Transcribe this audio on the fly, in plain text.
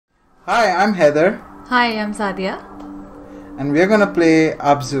Hi, I'm Haider, Hi, I'm Sadia. and we're gonna play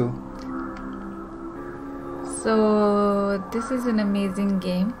Abzu. So, this is an amazing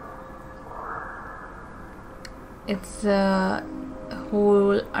game. It's a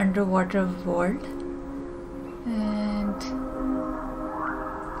whole underwater world and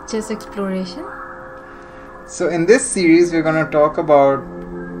just exploration. So, in this series, we're gonna talk about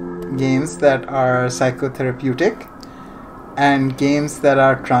games that are psychotherapeutic and games that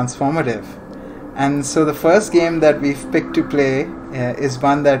are transformative. And so, the first game that we've picked to play is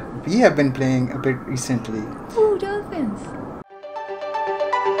one that we have been playing a bit recently. Ooh, dolphins!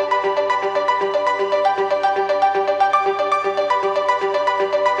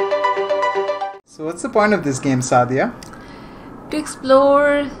 So, what's the point of this game, Sadia? To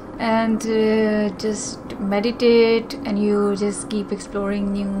explore and just meditate, and you just keep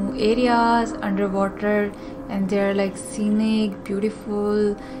exploring new areas underwater, and they're like scenic,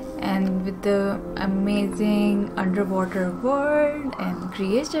 beautiful, and with the amazing underwater world and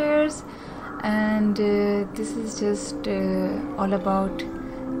creatures. And this is just all about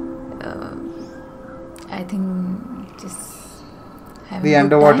I think just having The a good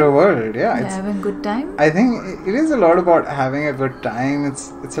underwater time. world, Yeah, having a good time. I think it is a lot about having a good time.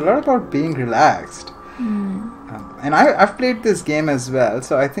 It's a lot about being relaxed. And I've played this game as well,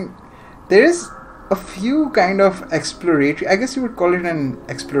 so I think there is a few kind of exploratory, I guess you would call it an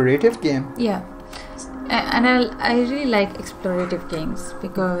explorative game. Yeah, and I really like explorative games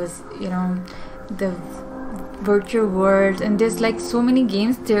because the virtual world, and there's like so many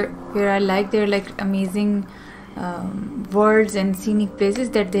games there where I like they're like amazing worlds and scenic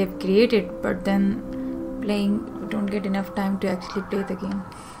places that they've created, but then playing don't get enough time to actually play the game.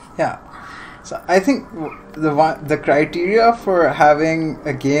 Yeah. So I think the criteria for having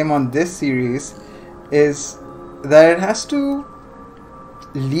a game on this series is that it has to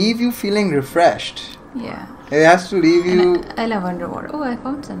leave you feeling refreshed. Yeah. It has to leave you... And I love underwater. Oh, I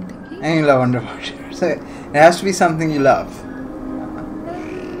found something. And you love underwater. So it has to be something you love.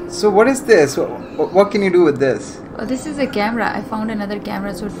 So what is this? What can you do with this? Oh, this is a camera. I found another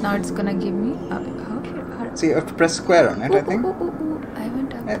camera, so now it's gonna give me... So you have to press square on it, I think. I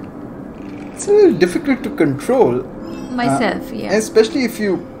went up. It's a little difficult to control. Myself, yeah. Especially if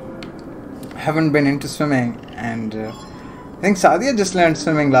you haven't been into swimming. And I think Sadia just learned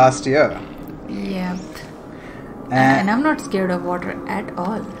swimming last year. Yep. And I'm not scared of water at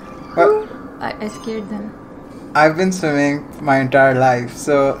all. Well, I scared them. I've been swimming my entire life.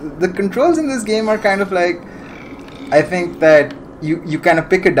 So the controls in this game are kind of like, I think that you kind of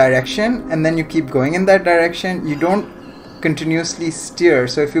pick a direction and then you keep going in that direction. You don't continuously steer.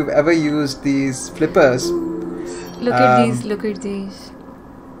 So if you've ever used these flippers, look at these. Look at these.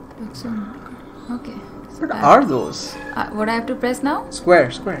 Look so okay. So what are those? What I have to press now? Square.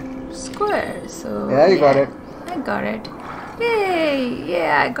 Square. So Yeah, you got it. I got it. Yay!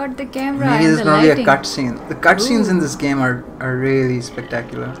 Yeah, I got the camera. Maybe and there's the gonna be a lighting. cutscene. The cutscenes in this game are really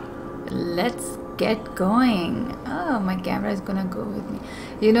spectacular. Let's get going. Oh, my camera is gonna go with me.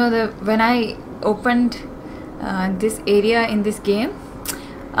 You know, when I opened this area in this game,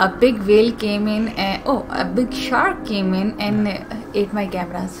 a big whale came in and a big shark came in and ate my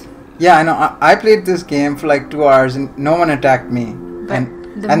cameras. Yeah, I know. I played this game for like 2 hours and no one attacked me. But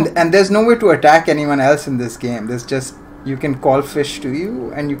And there's no way to attack anyone else in this game. There's just, you can call fish to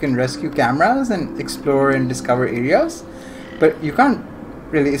you and you can rescue cameras and explore and discover areas. But you can't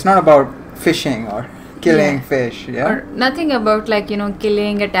really, it's not about fishing or killing fish. Yeah. Or nothing about like,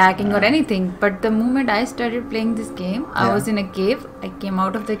 killing, attacking or anything. But the moment I started playing this game, I was in a cave. I came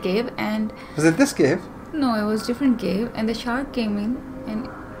out of the cave and... Was it this cave? No, it was different cave. And the shark came in and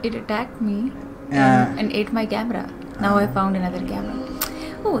it attacked me and ate my camera. Now I found another camera.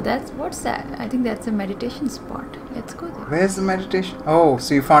 Oh, what's that? I think that's a meditation spot. Let's go there. Where's the meditation? Oh,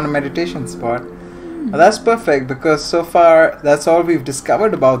 so you found a meditation spot. Well, that's perfect because so far that's all we've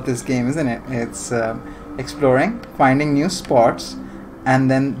discovered about this game, isn't it? It's exploring, finding new spots, and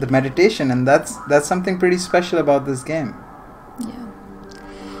then the meditation, and that's something pretty special about this game. Yeah.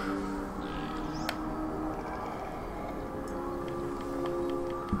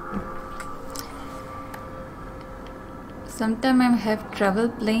 Sometimes I have trouble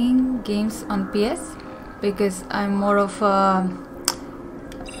playing games on PS because I'm more of a,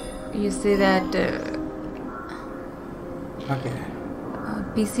 you say that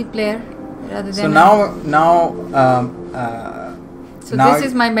PC player rather than. So now this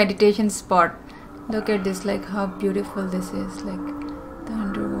is my meditation spot. Look at this, like how beautiful this is, like the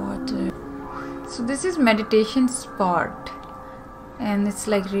underwater. So this is meditation spot, and it's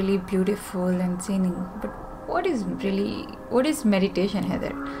like really beautiful and scenic. But what is meditation,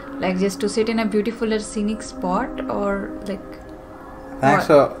 Heather? Like just to sit in a beautiful or scenic spot, or like? Thanks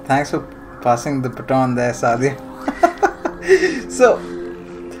for passing the baton there, Sadia. So,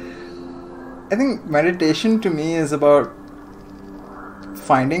 I think meditation to me is about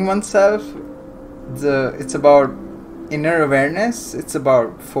finding oneself. It's about inner awareness. It's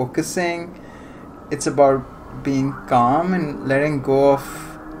about focusing. It's about being calm and letting go of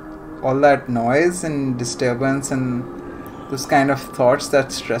all that noise and disturbance and those kind of thoughts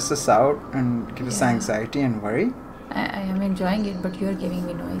that stress us out and give us anxiety and worry. I am enjoying it, but you are giving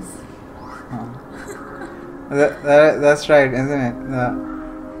me noise. That's right, isn't it?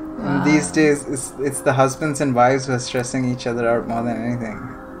 And these days, it's the husbands and wives who are stressing each other out more than anything.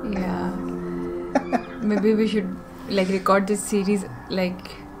 Yeah. Maybe we should like record this series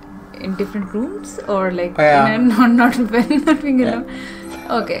like in different rooms, or like not being alone.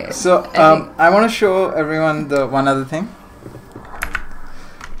 Okay. So I want to show everyone the one other thing.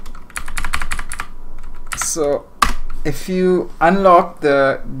 So if you unlock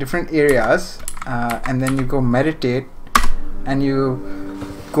the different areas and then you go meditate and you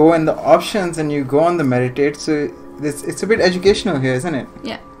go in the options and you go on the meditate, so it's a bit educational here, isn't it?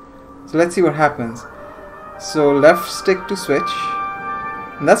 Yeah. So let's see what happens. So left stick to switch,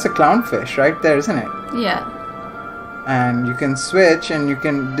 and that's a clownfish right there, isn't it? Yeah. And you can switch and you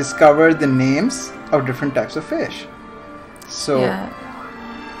can discover the names of different types of fish. So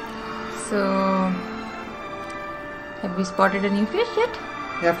have we spotted a new fish yet?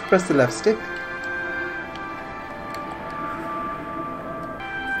 You have to press the left stick.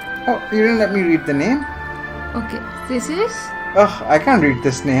 Oh, you didn't let me read the name. Okay, this is? Oh, I can't read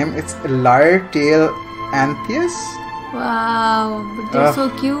this name. It's lyre tail anthias. Wow, but they're so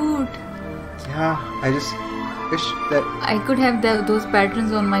cute. Yeah, I just wish that I could have those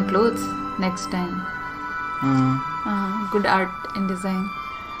patterns on my clothes next time. Good art and design.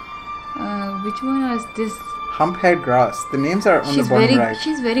 Which one is this? Humphead grouse. The names are on the bottom right.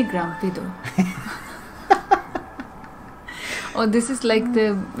 She's very grumpy though. Oh, this is like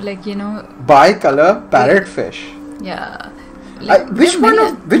bicolor parrotfish. Yeah. Which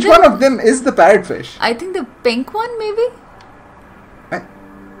one of them is the parrotfish? I think the pink one, maybe.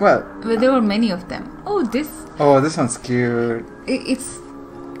 Well, there were many of them. Oh, this. Oh, this one's cute.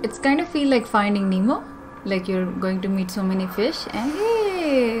 It's kind of feel like Finding Nemo. Like you're going to meet so many fish, and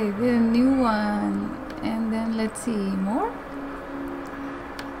hey, the new one. And then let's see more.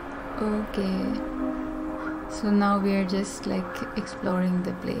 Okay. So now we are just like exploring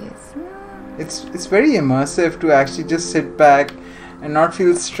the place. It's very immersive to actually just sit back and not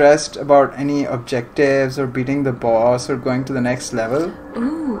feel stressed about any objectives or beating the boss or going to the next level.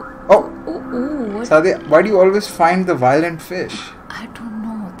 Ooh. Oh. Ooh. What? Sadia, why do you always find the violent fish? I don't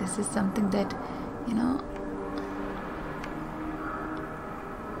know. This is something that,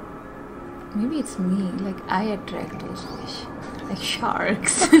 maybe it's me. Like I attract those fish, like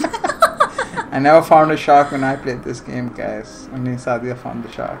sharks. I never found a shark when I played this game, guys. Only Sadia found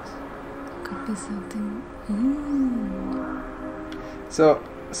the sharks. Could be something. So,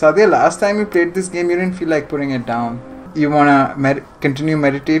 Sadia, last time you played this game, you didn't feel like putting it down. You wanna continue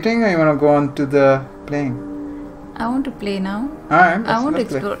meditating, or you wanna go on to the playing? I want to play now. Alright. I want to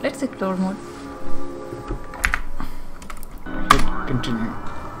explore. Let's explore more. Continue.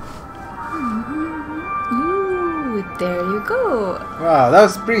 Ooh, there you go. Wow, that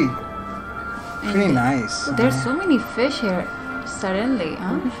was pretty nice. There's so many fish here. Suddenly,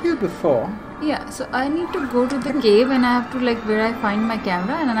 huh? Were we here before? Yeah, so I need to go to the cave, and I have to where I find my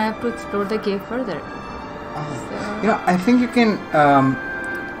camera, and then I have to explore the cave further. So, I think you can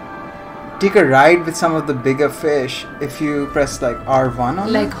take a ride with some of the bigger fish if you press like R1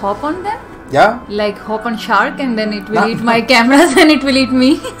 on them. Hop on them? Yeah. Like hop on shark and then it will eat my cameras and it will eat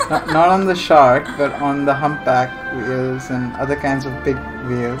me. not on the shark, but on the humpback whales and other kinds of big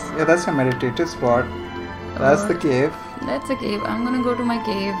whales. Yeah, that's a meditative spot. That's the cave. That's a cave. I'm gonna go to my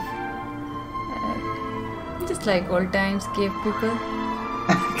cave. Just like old times, cave people.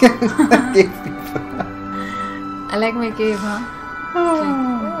 Cave people. I like my cave, huh?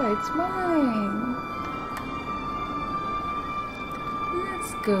 It's mine.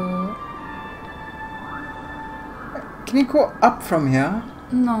 Let's go. Can you go up from here?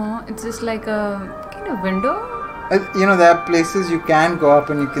 No, it's just like a kind of window. There are places you can go up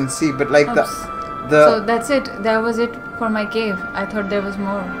and you can see, but like So that's it. That was it for my cave. I thought there was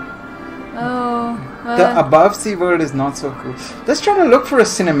more. Oh. The above sea world is not so cool. Let's try to look for a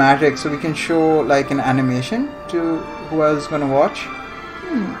cinematic so we can show like an animation to who else is gonna watch.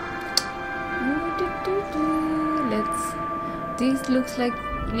 These looks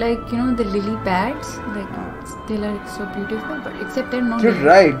like the lily pads, like they look so beautiful, but except they're not. You're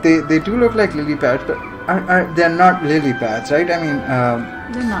right. They do look like lily pads, but they're not lily pads, right? I mean,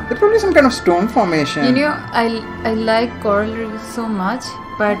 They're not. they're probably some kind of stone formation. I like coral reefs so much,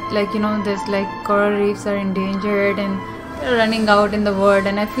 but like there's like coral reefs are endangered and they're running out in the world,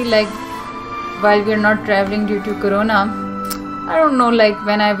 and I feel like while we're not traveling due to corona, I don't know like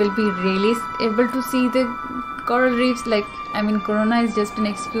when I will be really able to see the coral reefs. Like I mean, corona is just an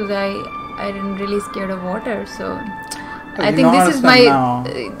excuse. I'm really scared of water, so I think this is my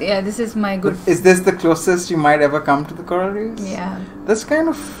this is my good. Is this the closest you might ever come to the coral reefs? Yeah. That's kind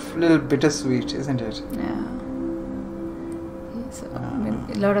of a little bittersweet, isn't it? Yeah. So I mean,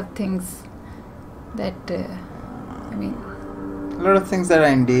 a lot of things that I mean. A lot of things that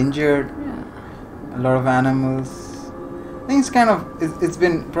are endangered. Yeah. A lot of animals. I think it's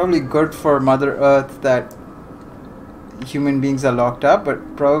been probably good for Mother Earth that human beings are locked up,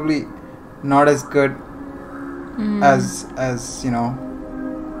 but probably not as good as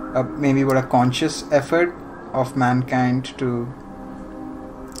maybe a conscious effort of mankind to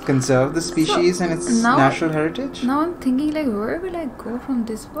conserve the species and its natural heritage. Now I'm thinking like, where will I go from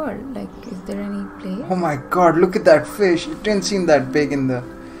this world? Like, is there any place? Oh my God! Look at that fish. It didn't seem that big in the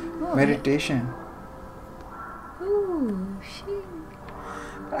meditation. Oh shit!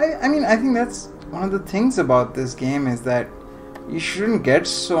 I mean, I think that's one of the things about this game is that you shouldn't get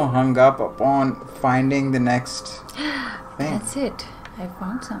so hung up upon finding the next thing. That's it. I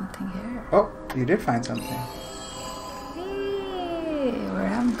found something here. Oh, you did find something. Hey, where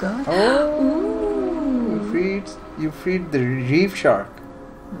I'm going? Oh, Ooh. you freed the reef shark.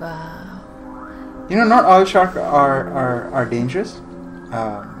 Wow. Not all sharks are dangerous.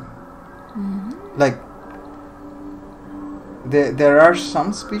 Like there are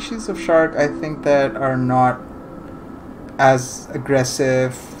some species of shark I think that are not as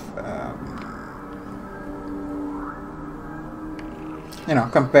aggressive,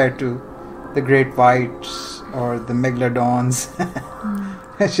 compared to the great whites or the megalodons,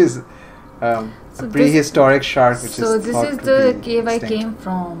 which is a prehistoric shark. Which so is this is the cave I came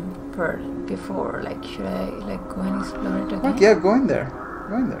from before. Like, should I like go and explore it again? Yeah, go in there.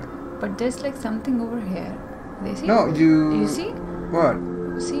 But there's like something over here. They see? No, You see? What?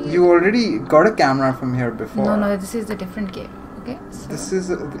 See? You already got a camera from here before. No, this is a different cave. Okay. So This is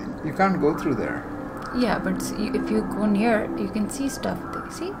you can't go through there. yeah, but if you go near, you can see stuff.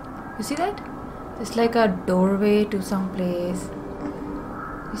 See? You see that? It's like a doorway to some place.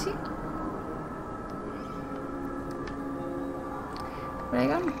 You see? But I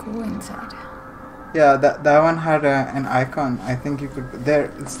can't go inside. Yeah, that one had an icon. I think you could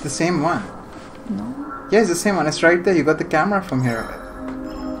there. It's the same one. No. Yeah, it's the same one. It's right there. You got the camera from here.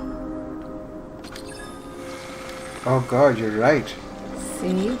 Oh God, you're right.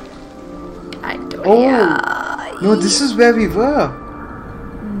 See? I told Oh no, this is where we were.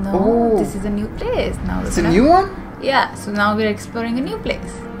 No, this is a new place. Now It's a new one. Yeah, so now we're exploring a new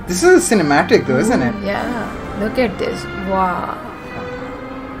place. This is a cinematic though, isn't it? Yeah, look at this. Wow.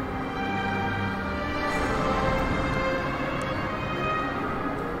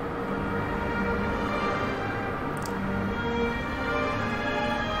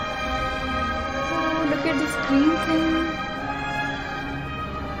 Oh, look at this green thing.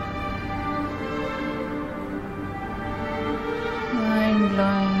 Mind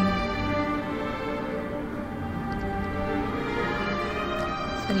blowing.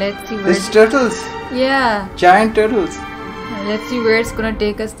 So let's see where. There's turtles. Yeah. Giant turtles. Let's see where it's gonna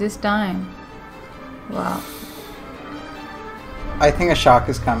take us this time. Wow. I think a shark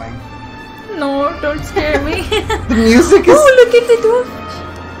is coming. No, don't scare me. The music is. Oh, look at the door.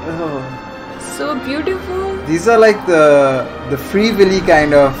 Oh. So beautiful. These are like the Free Willy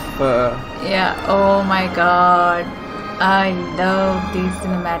kind of. Yeah. Oh my God. I love these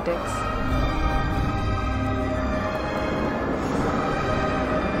cinematics.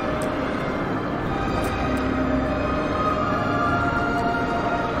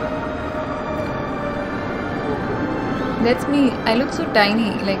 That's me. I look so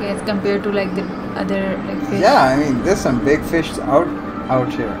tiny, like as compared to like the other like fish. Yeah, I mean, there's some big fish out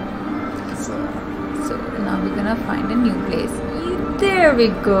here. So now we're gonna find a new place. There we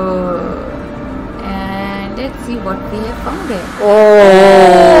go. And let's see what we have found here.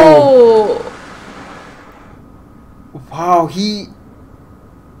 Oh! Wow, he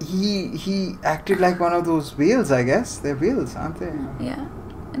acted like one of those whales, I guess. They're whales, aren't they? Yeah.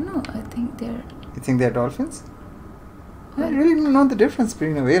 No, I think they're. You think they're dolphins? I really don't know the difference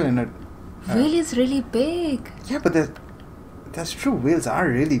between a whale and a... Whale is really big. Yeah, but that's true. Whales are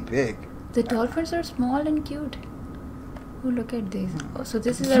really big. The dolphins are small and cute. Oh, look at this. Oh, so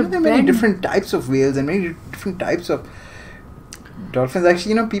this is There a are many different types of whales and many different types of dolphins.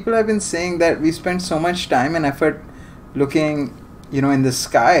 Actually, people have been saying that we spend so much time and effort looking, in the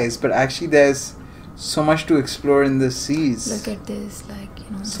skies, but actually there's so much to explore in the seas. Look at this,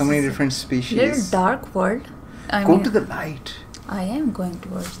 so many different species. Little dark world. Go to the light. I am going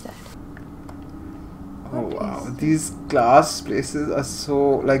towards that. Oh wow, these glass places are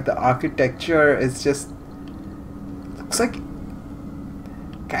so, like, the architecture is just, looks like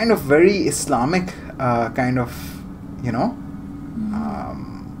kind of very Islamic kind of,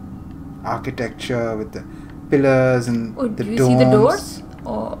 architecture with the pillars and the domes. Do you see the doors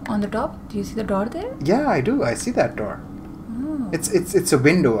on the top? Do you see the door there? Yeah, I do. I see that door. Oh. It's a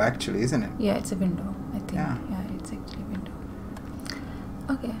window actually, isn't it? Yeah, it's a window, I think. Yeah, it's actually a window.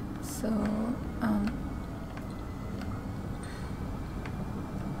 Okay, so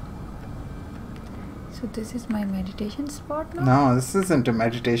so this is my meditation spot now? No, this isn't a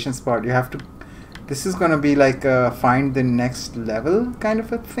meditation spot. You have to. This is gonna be like a find the next level kind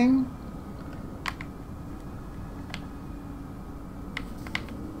of a thing.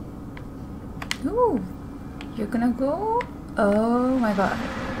 Ooh, you're gonna go? Oh my god.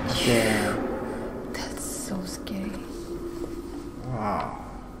 Yeah. That's so scary. Wow.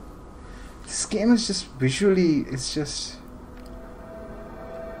 This game is just visually, it's just...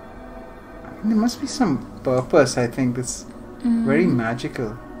 there must be some purpose, I think. It's very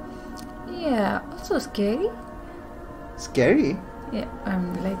magical. Yeah, also scary. Scary? Yeah,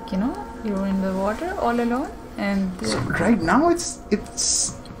 you're in the water all alone and... So right now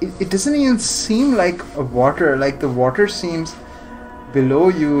it doesn't even seem like a water. Like the water seems below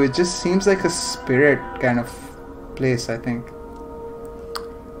you. It just seems like a spirit kind of place, I think.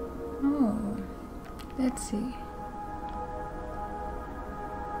 Oh, let's see.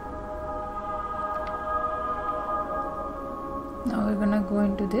 Now we're gonna go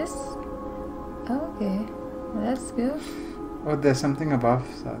into this. Okay, that's good. Oh, there's something above,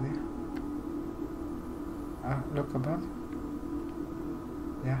 Sadia. Look above.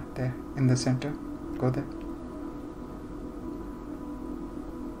 Yeah, there, in the center. Go there.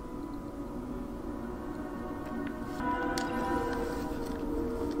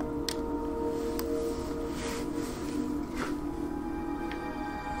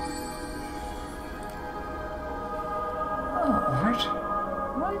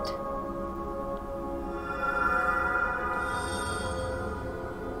 What?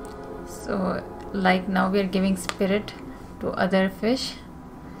 So, like now we are giving spirit to other fish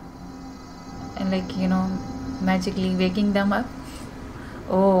and magically waking them up.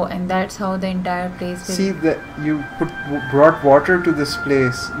 Oh, and that's how the entire place will... See that you brought water to this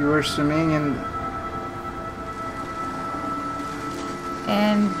place. You were swimming in...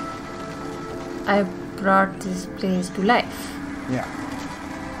 and I brought this place to life. Yeah.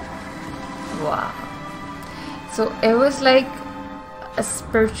 Wow. So it was like a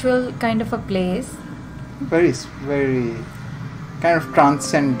spiritual kind of a place. Very, very kind of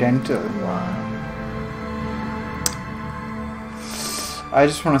transcendental. Wow. I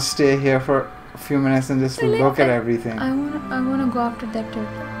just want to stay here for a few minutes and just look at everything. I wanna go after that turtle.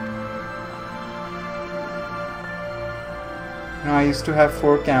 I used to have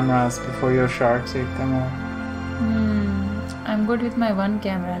 4 cameras before your sharks ate them all. I'm good with my one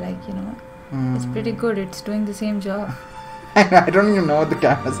camera, it's pretty good. It's doing the same job. I don't even know what the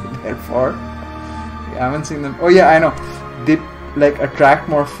cameras are there for. I haven't seen them. Oh yeah, I know. They attract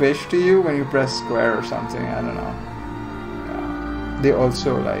more fish to you when you press square or something. I don't know. Yeah. They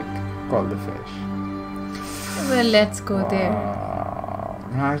also call the fish. Well, let's go there.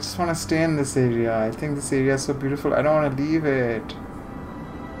 No, I just want to stay in this area. I think this area is so beautiful. I don't want to leave it.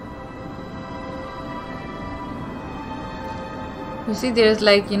 You see, there's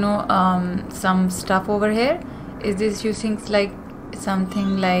some stuff over here. Is this you think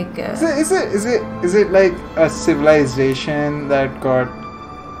something like? Is it like a civilization that got,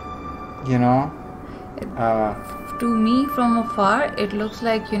 To me, from afar, it looks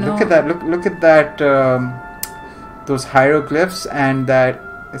like Look at that! Look at that! Those hieroglyphs, and that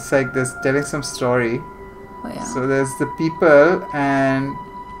it's like this telling some story. Oh, yeah. So there's the people, and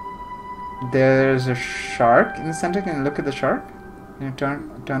there's a shark in the center. Can you look at the shark? Can you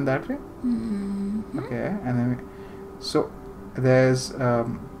turn that way? Mm-hmm. Okay, and then so there's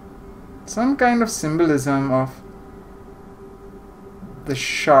some kind of symbolism of the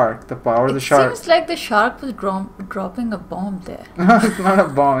shark, the power of the shark. It seems like the shark was dropping a bomb there. No, it's not a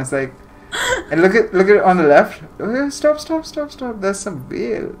bomb. It's like, and look at it on the left. Okay, stop. There's some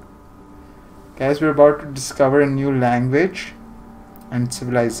whale. Guys, we're about to discover a new language and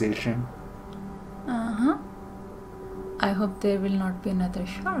civilization. I hope there will not be another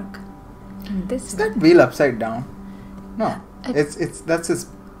shark in this Is one. that wheel upside down? No, I- it's that's his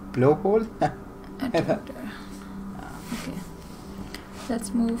blowhole. I don't know. Okay.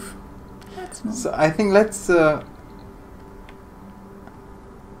 Let's move. So I think let's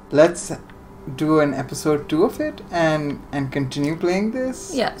do an episode 2 of it and continue playing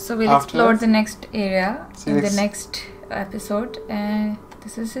this. Yeah, so we'll afterwards. explore the next area So in the next- next episode. And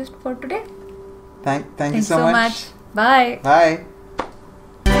this is it for today. Thank you Thanks so much. Bye. Bye.